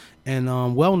health and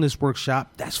wellness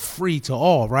workshop. That's free to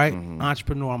all, right?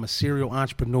 Entrepreneur. I'm a serial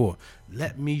entrepreneur.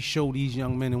 Let me show these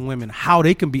young men and women how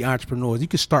they can be entrepreneurs. You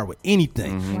can start with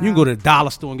anything. You can go to the dollar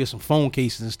store and get some phone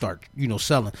cases and start,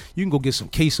 selling. You can go get some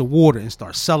case of water and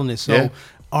start selling it. So Yeah.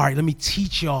 all right, let me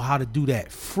teach y'all how to do that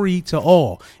free to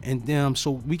all. And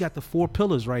so we got the 4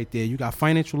 pillars right there. You got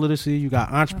financial literacy, you got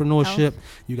entrepreneurship,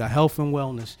 you got health and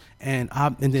wellness, and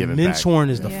then Give it back. mentoring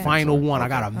is the Yeah. final one. I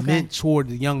got to Okay. mentor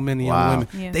the young men and young Wow. women.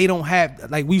 Yeah. They don't have,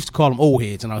 like we used to call them old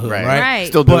heads in our hood, Right. right? Right.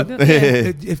 Still do. But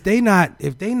if they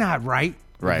not right,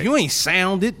 Right. If you ain't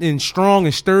sounded and strong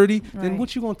and sturdy, then Right.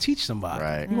 what you gonna teach somebody?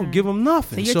 Right. You gonna give them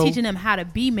nothing. So you're teaching them how to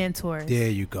be mentors. There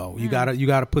you go. You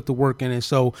gotta put the work in it.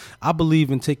 So I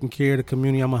believe in taking care of the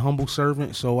community. I'm a humble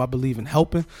servant, so I believe in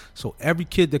helping. So every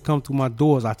kid that comes through my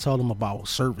doors, I tell them about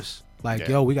service. Like,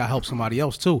 yo, we got to help somebody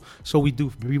else, too. So we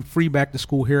do free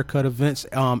back-to-school haircut events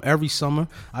every summer.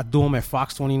 I do them at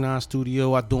Fox 29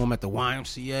 Studio. I do them at the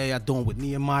YMCA. I do them with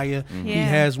Nehemiah. He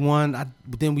has one.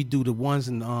 Then we do the ones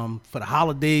for the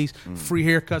holidays, free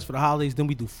haircuts for the holidays. Then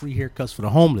we do free haircuts for the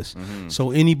homeless. So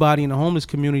anybody in the homeless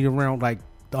community around, like,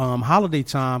 holiday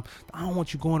time, I don't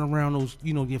want you going around those,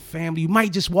 your family. You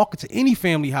might just walk into any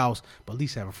family house, but at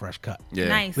least have a fresh cut. Yeah.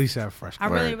 Nice. At least have a fresh I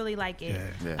cut. really, really like it.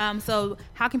 Yeah. So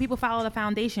how can people follow the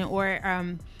foundation or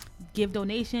give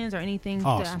donations or anything to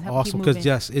Awesome, help keep because moving?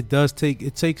 yes, it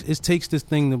takes this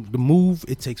thing to move.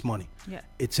 It takes money. Yeah.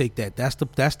 It take that. That's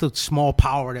the small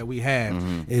power that we have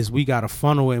is we got to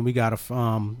funnel and we got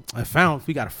to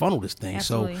we got to funnel this thing.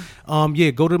 Absolutely. So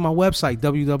go to my website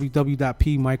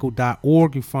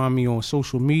www.pmichael.org. You find me on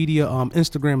social media.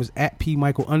 Instagram is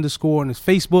 @pmichael_, and it's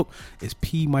Facebook is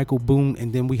P Michael Boone,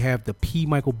 and then we have the P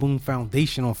Michael Boone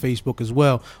Foundation on Facebook as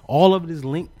well. All of it is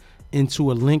linked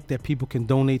into a link that people can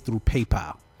donate through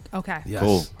PayPal. Okay. Yes.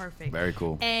 Cool. Perfect. Very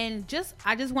cool. And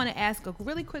I just want to ask a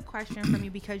really quick question from you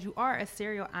because you are a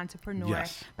serial entrepreneur,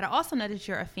 Yes. but I also know that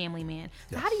you're a family man.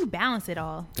 So how do you balance it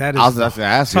all? That is I was going to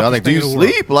ask you. I was like, do toughest you thing in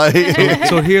the sleep? Like,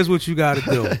 So here's what you got to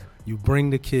do. You bring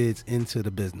the kids into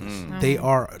the business. They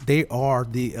are the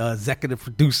executive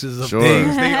producers of Sure.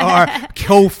 things. They are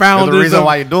co-founders. there's a reason of-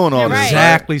 why you're doing all this. Right.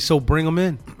 Exactly. So bring them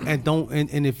in,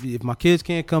 and if my kids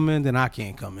can't come in, then I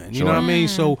can't come in. You know what I mean?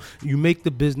 So you make the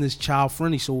business child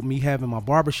friendly. So with me having my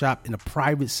barbershop in a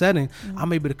private setting,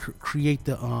 I'm able to create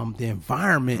the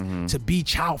environment to be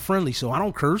child friendly. So I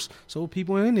don't curse. So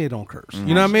people in there don't curse.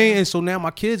 You know what I mean? And so now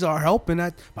my kids are helping.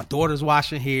 My daughter's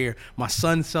washing hair. My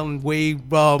son's selling wave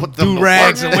do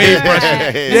rags and wave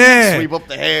brushes. Yeah, Sweep up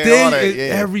the hair. They- All that. Yeah.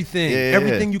 Everything, Yeah.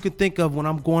 everything you can think of when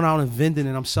I'm going out and vending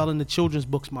and I'm selling the children's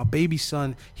books. My baby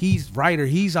son, he's writer.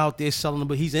 He's out there selling the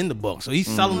book. He's in the book, so he's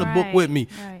selling the book Right, with me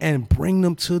right. and bring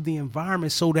them to the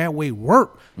environment. So that way,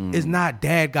 work is not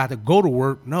dad got to go to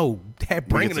work. No, dad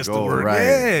bringing us to work. Right.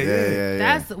 Yeah.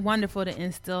 That's wonderful to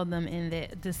instill them in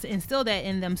that. To instill that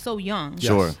in them so young.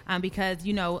 Sure. Because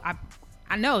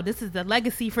I know this is the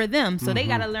legacy for them, so they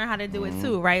got to learn how to do it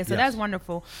too, right? So that's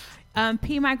wonderful.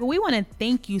 P. Michael, we want to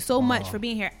thank you so much for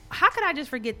being here. How could I just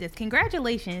forget this?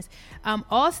 Congratulations.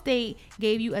 Allstate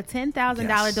gave you a $10,000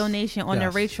 Yes. donation on the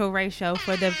Yes. Rachel Ray Show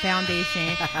for the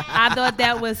foundation. I thought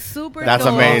that was super That's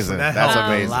dope. amazing. That That's helps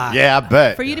a amazing. lot. Yeah, I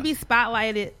bet. For you to be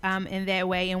spotlighted in that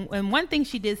way. And one thing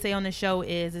she did say on the show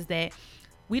is that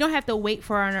we don't have to wait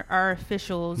for our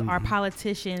officials, our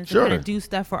politicians Sure. to kind of do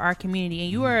stuff for our community.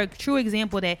 And you are a true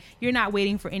example that you're not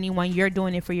waiting for anyone. You're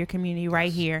doing it for your community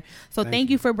right here. So thank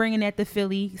you for bringing that to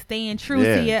Philly, staying true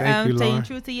Yeah. to your Thank you, staying Lauren.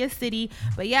 true to your city.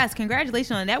 But yes,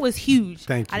 congratulations on that. That was huge.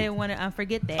 Thank I you. didn't want to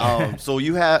forget that.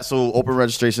 So open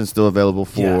registration is still available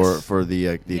for Yes. the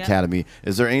Yep. academy.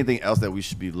 Is there anything else that we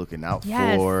should be looking out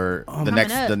Yes. for Coming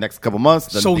up. the next couple months?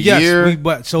 The yes, year?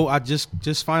 I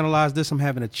just finalized this. I'm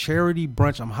having a charity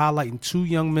brunch. I'm highlighting two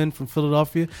young men from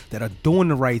Philadelphia that are doing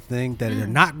the right thing, that are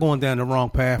not going down the wrong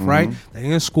path, right? They're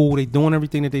in school, they're doing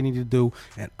everything that they need to do,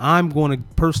 and I'm going to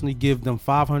personally give them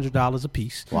 $500 a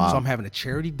piece. Wow. So I'm having a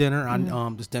charity dinner.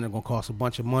 This dinner going to cost a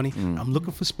bunch of money. I'm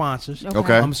looking for sponsors.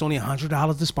 Okay. It's only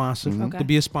 $100 to sponsor, Okay. to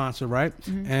be a sponsor, right?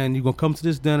 And you're going to come to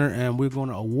this dinner, and we're going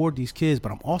to award these kids,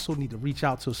 but I'm also need to reach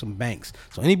out to some banks.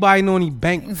 So anybody know any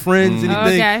bank friends, anything?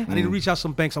 Okay. I need to reach out to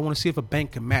some banks. I want to see if a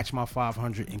bank can match my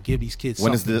 $500 and give these kids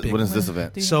When is something big. this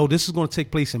event? So this is going to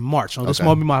take place in March. So this Okay.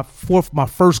 might be my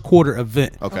first quarter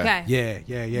event. Okay. Yeah.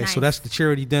 Nice. So that's the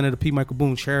charity dinner, the P. Michael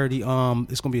Boone charity. It's going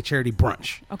to be a charity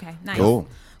brunch. Okay, nice.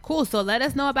 Cool. So let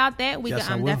us know about that. We Yes,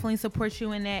 I can will. definitely support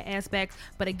you in that aspect.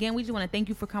 But again, we just want to thank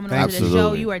you for coming Thank on to the you. show.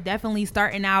 Absolutely. You are definitely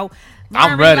starting out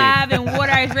I'm Lauren ready. Live and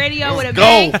Water Ice Radio with a go.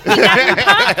 bang. You got me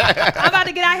pumped. I'm about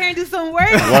to get out here and do some work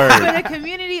for the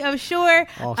community of Shore.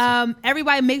 Awesome.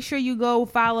 Everybody, make sure you go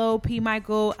follow P.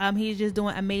 Michael. He's just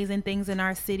doing amazing things in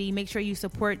our city. Make sure you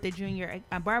support the Junior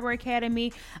Barber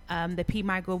Academy, the P.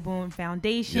 Michael Boone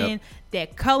Foundation, Yep.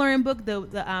 that coloring book,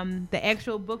 the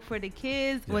actual book for the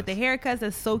kids with the haircuts.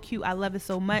 That's so cute. I love it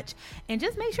so much. And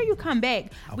just make sure you come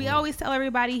back. We always tell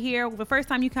everybody here, the first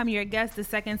time you come, you're a guest. The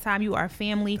second time, you are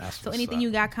family. That's So what's anything up.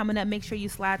 you got coming up, make sure you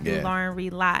slide through Yeah. Lauren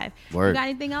Reed Live. Word. You got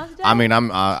anything else, Jay? I mean,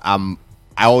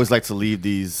 I I always like to leave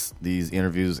these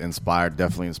interviews inspired,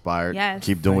 definitely inspired. Yes.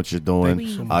 Keep doing what you're doing.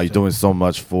 Please. You're doing so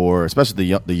much for,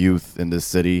 especially the youth in this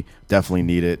city. Definitely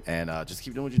need it, and just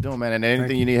keep doing what you're doing, man. And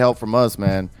anything you need help from us,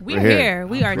 man, We're here.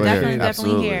 We are We're definitely here.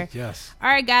 Absolutely. here. Yes. All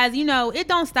right, guys. You know, it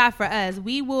don't stop for us.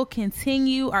 We will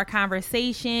continue our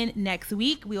conversation next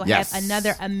week. We will Yes. have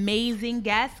another amazing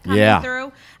guest coming Yeah.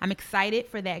 through. I'm excited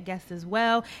for that guest as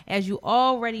well. As you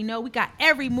already know, we got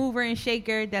every mover and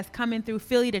shaker that's coming through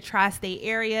Philly, the tri-state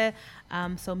area.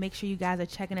 So make sure you guys are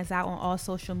checking us out on all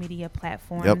social media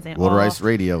platforms. Yep. And Water all, Ice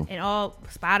Radio. And all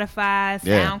Spotify,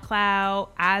 Yeah. SoundCloud,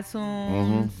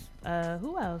 iTunes.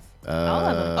 Who else? All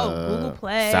of them. Oh, Google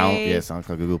Play.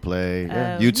 SoundCloud, Google Play,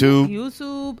 YouTube.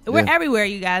 YouTube. We're Yeah. everywhere,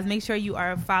 you guys. Make sure you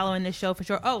are following the show for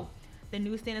sure. Oh, the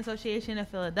Newsstand Association of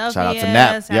Philadelphia. Shout out to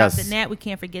Nat. Shout out Yes. to Nat. We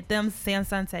can't forget them.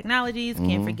 Samsung Technologies.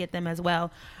 Can't forget them as well.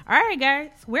 All right, guys.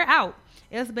 We're out.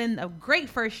 It's been a great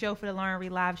first show for the Lauren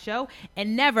Reed Live Show.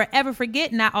 And never, ever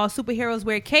forget, not all superheroes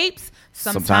wear capes.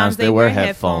 Sometimes they wear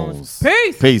headphones.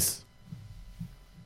 Peace. Peace.